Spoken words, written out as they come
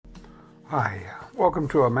Hi, welcome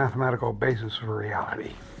to a mathematical basis of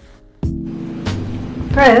reality.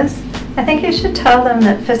 Bruce, I think you should tell them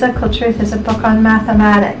that Physical Truth is a book on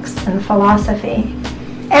mathematics and philosophy,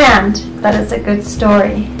 and that it's a good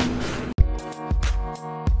story.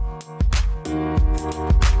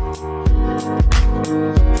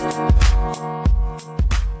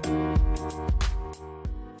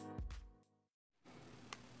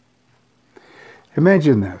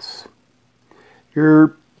 Imagine this.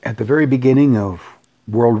 You're at the very beginning of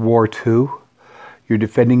World War II. You're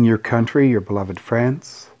defending your country, your beloved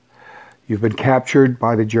France. You've been captured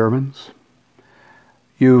by the Germans.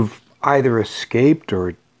 You've either escaped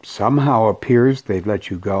or somehow appears they've let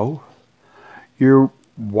you go. You're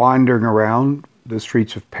wandering around the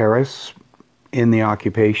streets of Paris in the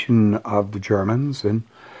occupation of the Germans, and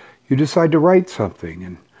you decide to write something,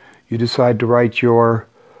 and you decide to write your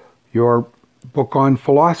book on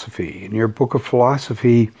philosophy. And your book of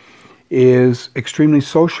philosophy is extremely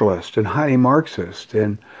socialist and highly Marxist,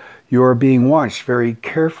 and you're being watched very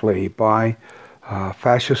carefully by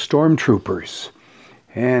fascist stormtroopers.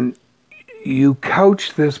 And you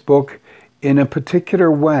couch this book in a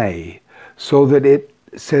particular way so that it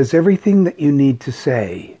says everything that you need to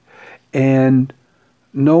say, and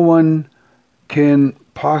no one can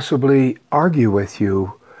possibly argue with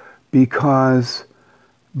you because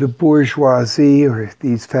the bourgeoisie or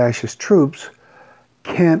these fascist troops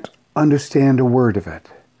can't understand a word of it.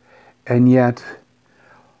 And yet,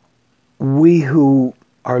 we who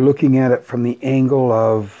are looking at it from the angle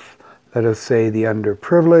of, let us say, the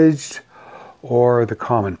underprivileged or the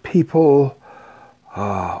common people,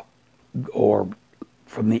 or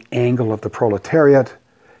from the angle of the proletariat,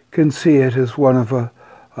 can see it as one of the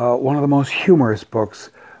most humorous books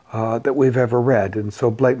that we've ever read, and so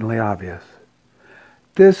blatantly obvious.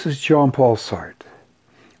 This is Jean-Paul Sartre.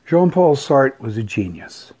 Jean-Paul Sartre was a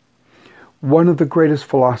genius, one of the greatest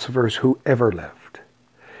philosophers who ever lived.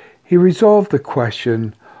 He resolved the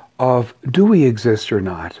question of do we exist or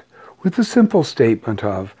not with the simple statement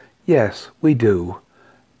of, yes, we do.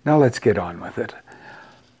 Now let's get on with it.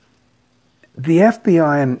 The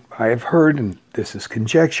FBI, and I have heard, and this is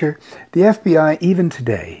conjecture, the FBI even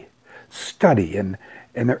today study, and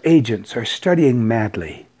their agents are studying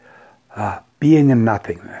madly, Being in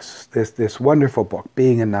Nothingness, this wonderful book,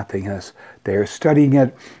 Being in Nothingness. They are studying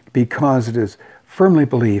it because it is firmly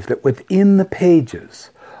believed that within the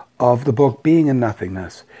pages of the book Being in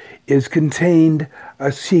Nothingness is contained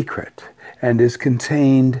a secret, and is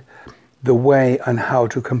contained the way on how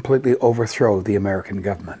to completely overthrow the American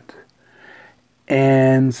government.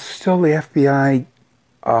 And still the FBI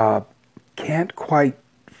can't quite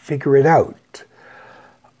figure it out.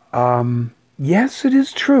 Yes, it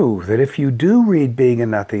is true that if you do read Being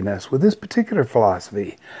in Nothingness with this particular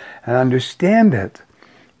philosophy and understand it,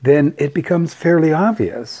 then it becomes fairly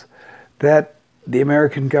obvious that the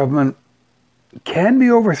American government can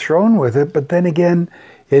be overthrown with it, but then again,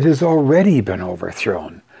 it has already been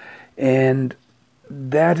overthrown. And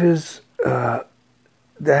that is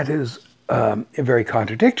very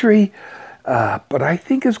contradictory, but I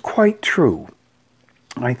think is quite true.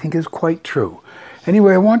 I think is quite true.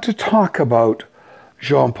 Anyway, I want to talk about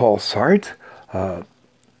Jean-Paul Sartre,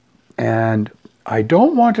 and I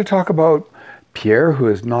don't want to talk about Pierre, who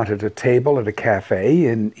is not at a table at a cafe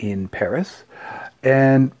in Paris,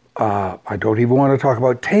 and I don't even want to talk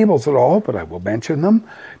about tables at all, but I will mention them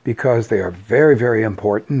because they are very, very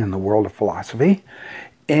important in the world of philosophy.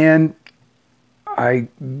 And I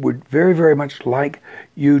would very, very much like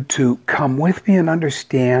you to come with me and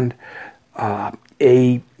understand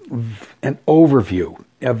an overview,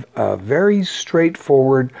 of a very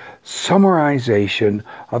straightforward summarization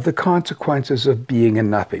of the consequences of being in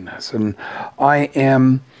nothingness. And I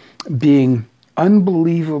am being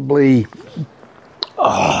unbelievably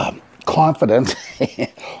confident,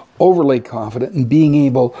 overly confident in being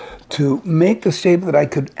able to make the statement that I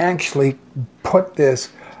could actually put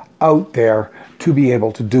this out there to be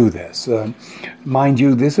able to do this. Mind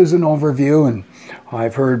you, this is an overview, and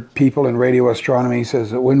I've heard people in radio astronomy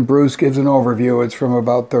says that when Bruce gives an overview, it's from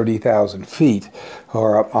about 30,000 feet,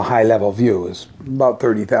 or a high-level view is about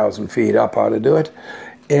 30,000 feet up how to do it.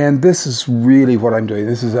 And this is really what I'm doing.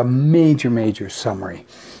 This is a major, major summary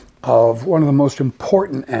of one of the most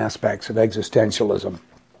important aspects of existentialism,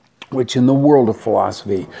 which in the world of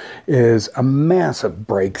philosophy is a massive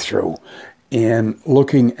breakthrough in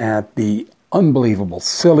looking at the unbelievable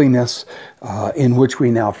silliness in which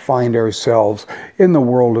we now find ourselves in the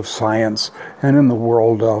world of science and in the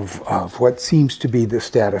world of what seems to be the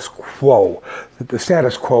status quo. That the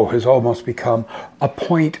status quo has almost become a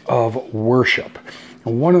point of worship.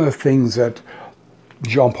 And one of the things that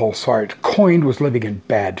Jean-Paul Sartre coined was living in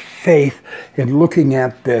bad faith in looking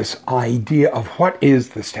at this idea of what is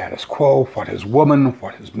the status quo, what is woman,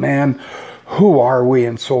 what is man, who are we,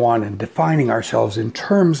 and so on, and defining ourselves in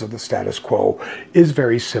terms of the status quo is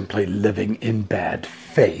very simply living in bad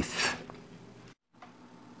faith.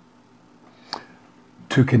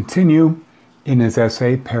 To continue, in his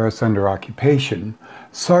essay, Paris Under Occupation,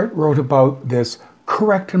 Sartre wrote about this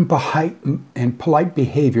correct and polite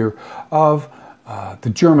behavior of the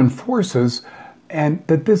German forces, and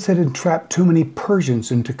that this had entrapped too many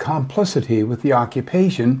Persians into complicity with the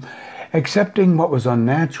occupation, accepting what was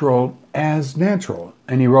unnatural as natural.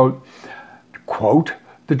 And he wrote, quote,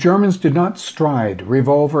 "The Germans did not stride,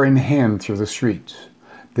 revolver in hand, through the streets.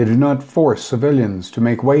 They did not force civilians to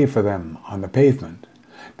make way for them on the pavement.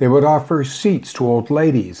 They would offer seats to old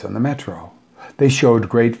ladies on the metro. They showed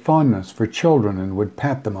great fondness for children and would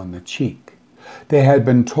pat them on the cheek. They had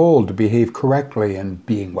been told to behave correctly, and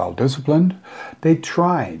being well disciplined, they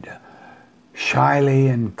tried shyly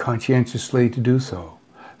and conscientiously to do so.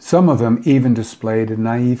 Some of them even displayed a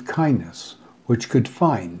naive kindness which could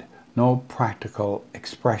find no practical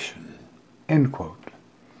expression." End quote.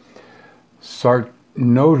 Sartre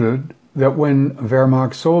noted that when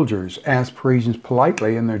Wehrmacht soldiers asked Parisians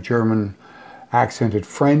politely in their German accented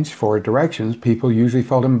French for directions, people usually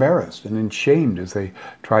felt embarrassed and ashamed as they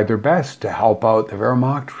tried their best to help out the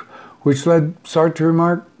Wehrmacht, which led Sartre to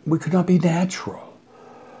remark, "We could not be natural."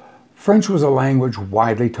 French was a language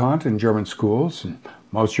widely taught in German schools, and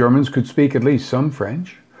most Germans could speak at least some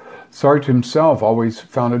French. Sartre himself always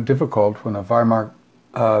found it difficult when a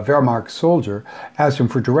Wehrmacht soldier asked him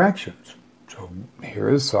for directions. So here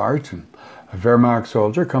is Sartre, and a Wehrmacht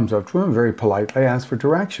soldier comes up to him and very politely asks for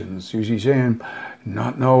directions, usually saying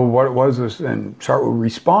not know what it was, and Sartre would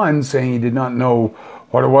respond saying he did not know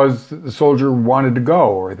what it was that the soldier wanted to go,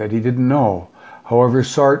 or that he didn't know. However,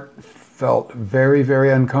 Sartre felt very,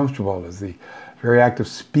 very uncomfortable, as the very act of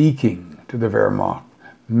speaking to the Wehrmacht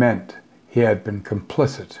meant he had been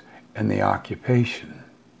complicit in the occupation.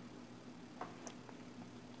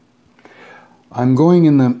 I'm going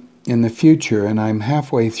in the future, and I'm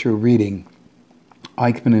halfway through reading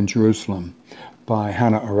Eichmann in Jerusalem by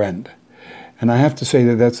Hannah Arendt. And I have to say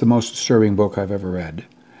that that's the most disturbing book I've ever read.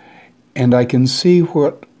 And I can see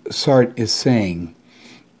what Sartre is saying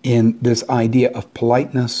in this idea of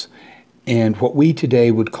politeness and what we today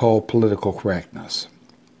would call political correctness,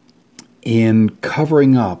 in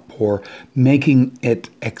covering up or making it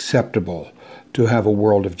acceptable to have a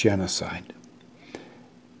world of genocide.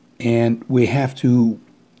 And we have to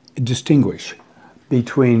distinguish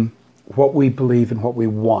between what we believe and what we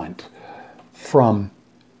want from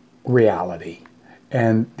reality,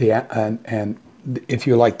 and if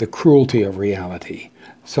you like, the cruelty of reality,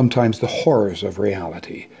 sometimes the horrors of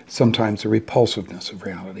reality, sometimes the repulsiveness of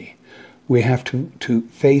reality. We have to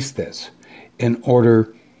face this in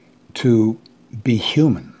order to be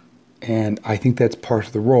human, and I think that's part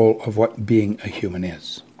of the role of what being a human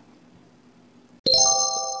is.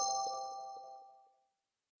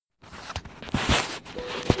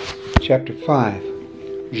 Chapter 5.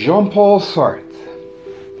 Jean-Paul Sartre.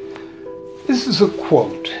 This is a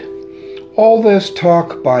quote. "All this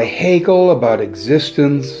talk by Hegel about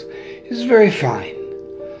existence is very fine,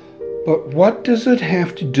 but what does it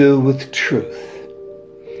have to do with truth?"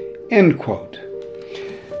 End quote.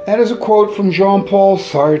 That is a quote from Jean-Paul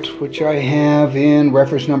Sartre, which I have in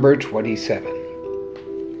reference number 27.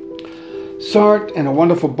 Sartre, in a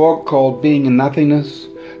wonderful book called Being in Nothingness,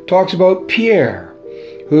 talks about Pierre,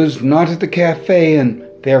 who is not at the cafe and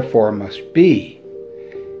therefore must be.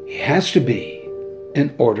 He has to be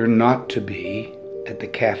in order not to be at the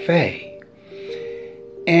cafe.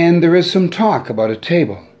 And there is some talk about a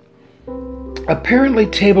table. Apparently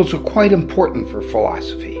tables are quite important for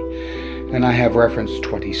philosophy, and I have reference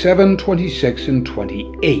 27, 26, and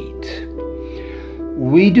 28.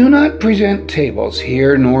 We do not present tables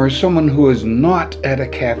here, nor someone who is not at a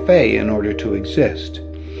cafe in order to exist.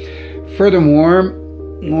 Furthermore,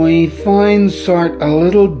 we find Sartre a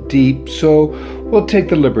little deep, so we'll take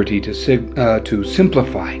the liberty to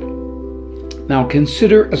simplify. Now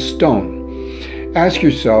consider a stone. Ask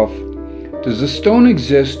yourself, does a stone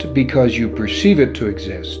exist because you perceive it to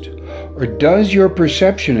exist? Or does your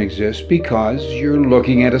perception exist because you're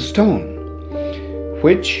looking at a stone?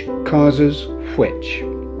 Which causes which?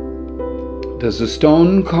 Does the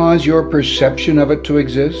stone cause your perception of it to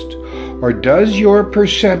exist? Or does your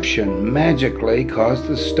perception magically cause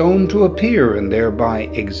the stone to appear and thereby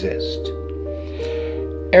exist?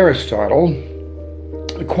 Aristotle,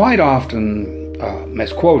 quite often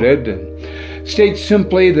misquoted, states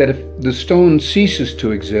simply that if the stone ceases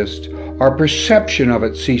to exist, our perception of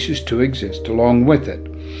it ceases to exist along with it.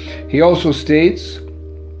 He also states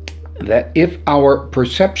that if our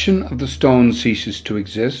perception of the stone ceases to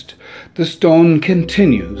exist, the stone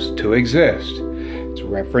continues to exist. It's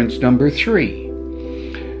reference number 3.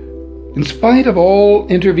 In spite of all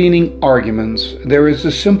intervening arguments, there is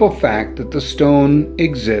the simple fact that the stone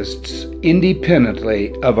exists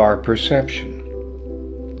independently of our perception.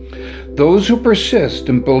 Those who persist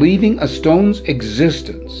in believing a stone's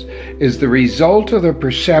existence is the result of their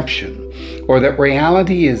perception, or that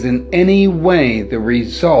reality is in any way the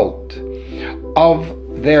result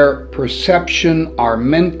of their perception, are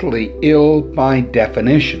mentally ill by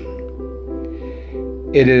definition.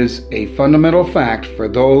 It is a fundamental fact for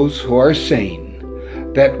those who are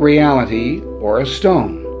sane that reality, or a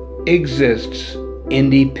stone, exists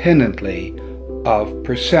independently of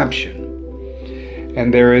perception.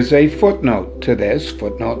 And there is a footnote to this,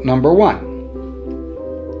 footnote number 1.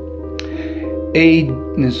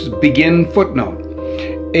 This is begin footnote.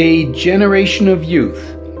 A generation of youth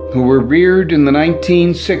who were reared in the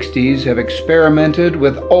 1960s have experimented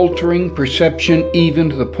with altering perception even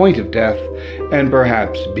to the point of death, and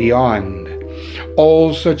perhaps beyond.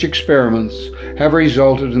 All such experiments have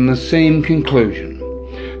resulted in the same conclusion.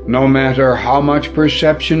 No matter how much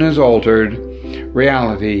perception is altered,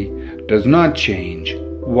 reality does not change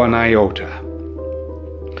one iota.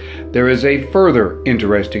 There is a further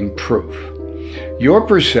interesting proof. Your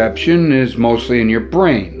perception is mostly in your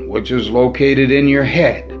brain, which is located in your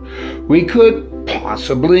head. We could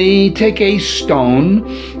possibly take a stone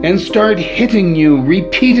and start hitting you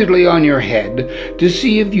repeatedly on your head to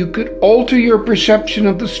see if you could alter your perception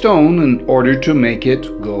of the stone in order to make it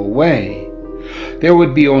go away. There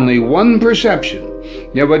would be only one perception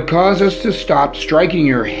that would cause us to stop striking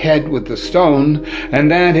your head with the stone,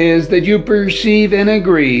 and that is that you perceive and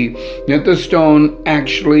agree that the stone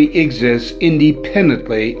actually exists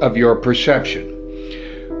independently of your perception.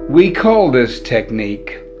 We call this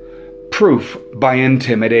technique proof by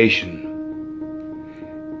intimidation.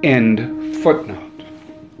 End footnote.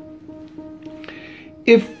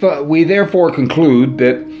 If we therefore conclude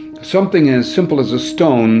that something as simple as a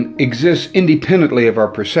stone exists independently of our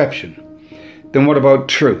perception, then what about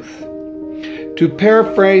truth? To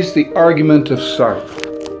paraphrase the argument of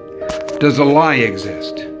Sartre, does a lie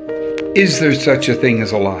exist? Is there such a thing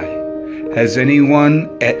as a lie? Has anyone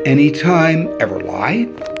at any time ever lied?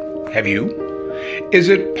 Have you? Is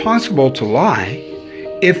it possible to lie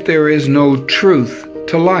if there is no truth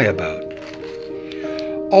to lie about?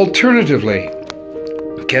 Alternatively,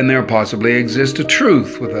 can there possibly exist a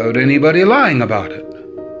truth without anybody lying about it?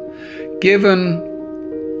 Given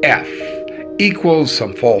F equals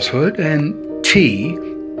some falsehood and T,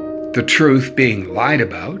 the truth being lied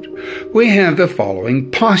about, we have the following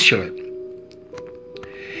postulate.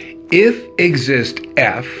 If exists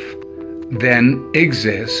F, then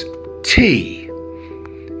exists T.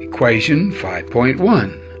 Equation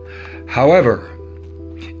 5.1. However,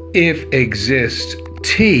 if exists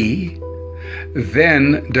T,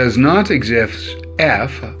 then does not exist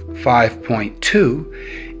F, 5.2,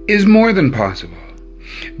 is more than possible.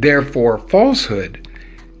 Therefore, falsehood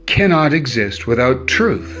cannot exist without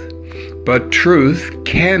truth, but truth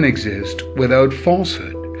can exist without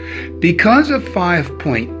falsehood. Because of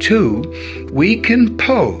 5.2, we can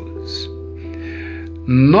pose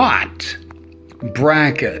not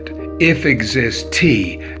bracket if exists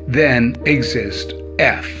T, then exist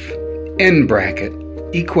F, end bracket,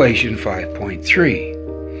 equation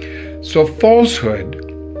 5.3. So falsehood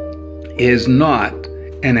is not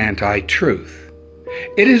an anti-truth.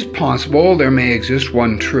 It is possible there may exist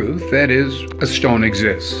one truth, that is, a stone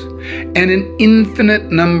exists, and an infinite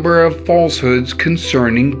number of falsehoods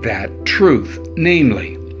concerning that truth,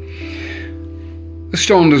 namely, the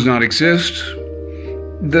stone does not exist,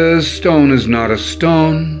 the stone is not a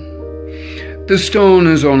stone, the stone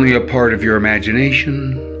is only a part of your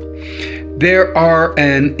imagination, there are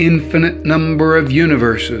an infinite number of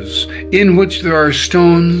universes in which there are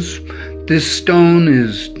stones, this stone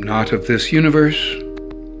is not of this universe.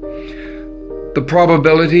 The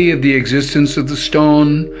probability of the existence of the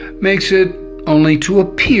stone makes it only to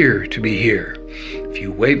appear to be here. If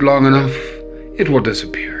you wait long enough, it will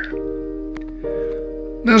disappear.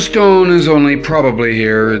 The stone is only probably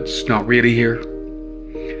here, it's not really here.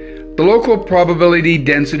 The local probability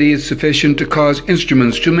density is sufficient to cause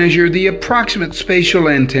instruments to measure the approximate spatial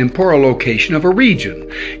and temporal location of a region,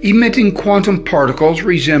 emitting quantum particles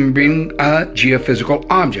resembling a geophysical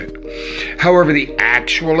object. However, the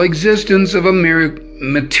actual existence of a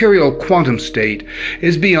material quantum state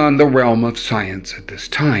is beyond the realm of science at this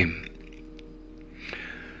time.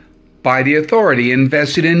 by the authority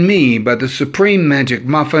invested in me by the supreme magic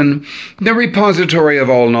muffin, the repository of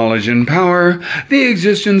all knowledge and power, the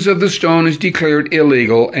existence of the stone is declared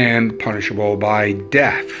illegal and punishable by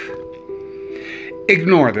death.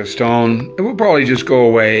 Ignore the stone. It will probably just go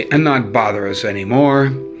away and not bother us anymore.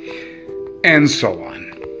 And so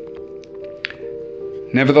on.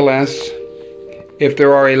 Nevertheless, if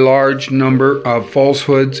there are a large number of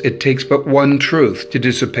falsehoods, it takes but one truth to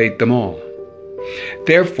dissipate them all.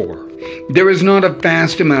 Therefore, there is not a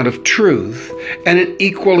vast amount of truth and an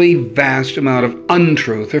equally vast amount of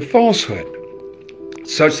untruth or falsehood,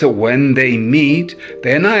 such that when they meet,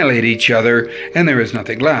 they annihilate each other and there is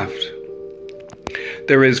nothing left.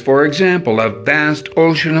 There is, for example, a vast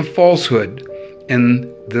ocean of falsehood,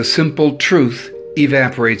 and the simple truth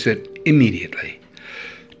evaporates it immediately.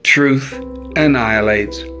 Truth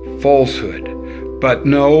annihilates falsehood, but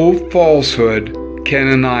no falsehood can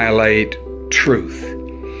annihilate truth.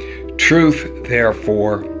 Truth,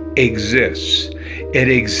 therefore, exists. It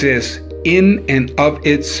exists in and of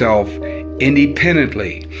itself,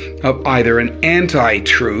 independently of either an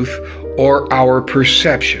anti-truth or our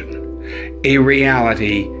perception. A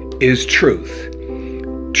reality is truth.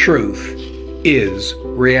 Truth is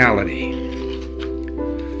reality.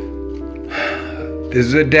 This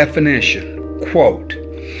is a definition. Quote,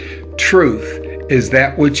 truth is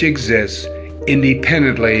that which exists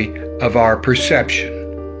independently of our perception.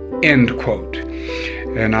 End quote.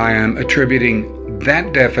 And I am attributing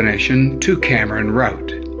that definition to Cameron Rout.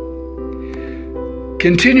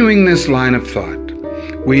 Continuing this line of thought,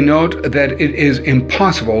 we note that it is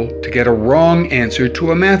impossible to get a wrong answer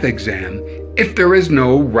to a math exam if there is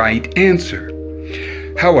no right answer.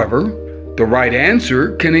 However, the right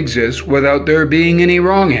answer can exist without there being any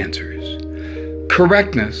wrong answers.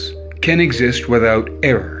 Correctness can exist without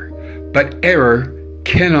error, but error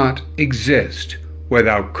cannot exist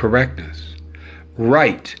without correctness.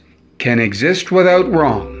 Right can exist without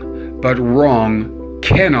wrong, but wrong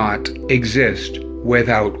cannot exist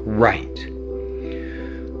without right.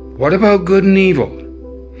 What about good and evil?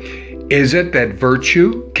 Is it that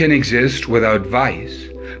virtue can exist without vice,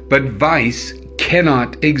 but vice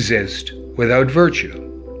cannot exist without virtue?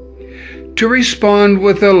 To respond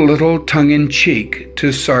with a little tongue-in-cheek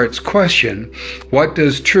to Sartre's question, what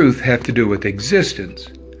does truth have to do with existence?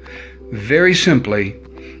 Very simply,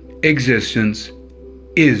 existence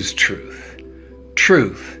is truth.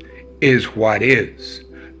 Truth is what is.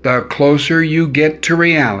 The closer you get to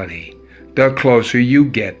reality, the closer you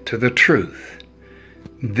get to the truth.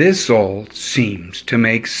 This all seems to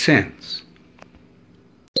make sense.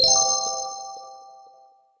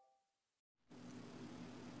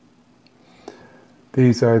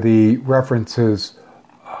 These are the references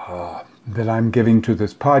that I'm giving to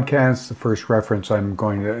this podcast. The first reference I'm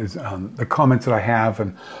going to is the comments that I have,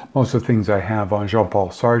 and most of the things I have on Jean-Paul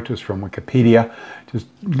Sartre is from Wikipedia. Just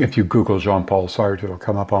if you Google Jean-Paul Sartre, it'll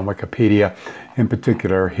come up on Wikipedia. In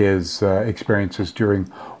particular, his experiences during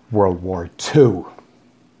World War II.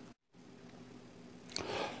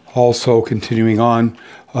 Also, continuing on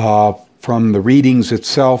from the readings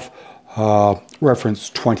itself, reference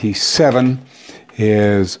 27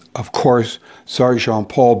 is, of course, Sartre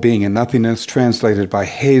Jean-Paul Being in Nothingness, translated by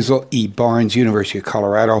Hazel E. Barnes, University of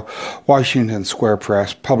Colorado, Washington Square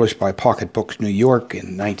Press, published by Pocket Books, New York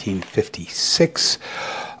in 1956.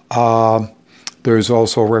 There's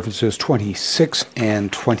also references 26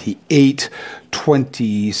 and 28.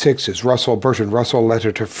 26 is Bertrand Russell,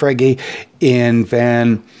 Letter to Frege in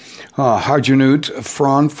Van Hargenut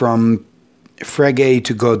Fron from Frege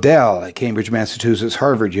to Godel at Cambridge, Massachusetts,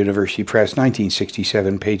 Harvard University Press,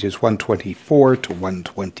 1967, pages 124 to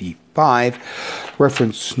 125.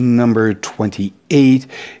 Reference number 28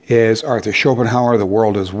 is Arthur Schopenhauer, The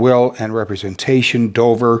World as Will and Representation,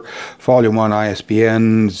 Dover, Volume 1,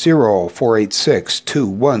 ISBN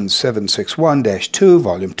 0486-21761-2,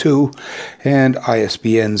 Volume 2, and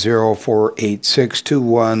ISBN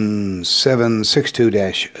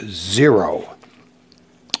 0486-21762-0.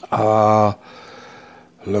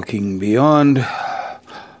 Looking beyond,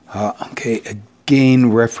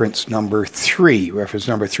 again, reference number 3. Reference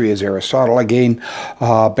number 3 is Aristotle again.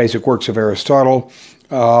 Basic Works of Aristotle.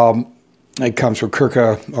 It comes from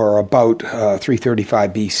Kirka, or about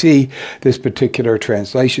 335 BC. This particular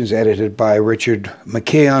translation is edited by Richard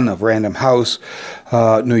McKeon of Random House,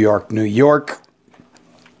 New York, New York.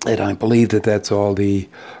 And I believe that that's all the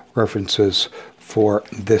references for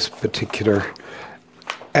this particular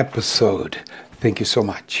episode. Thank you so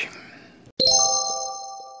much.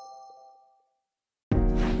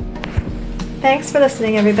 Thanks for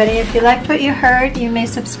listening, everybody. If you liked what you heard, you may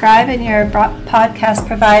subscribe in your podcast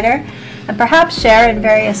provider and perhaps share in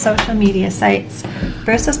various social media sites.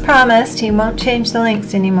 Bruce has promised he won't change the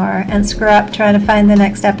links anymore and screw up trying to find the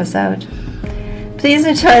next episode. Please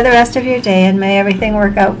enjoy the rest of your day and may everything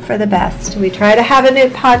work out for the best. We try to have a new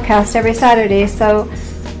podcast every Saturday, so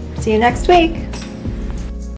see you next week.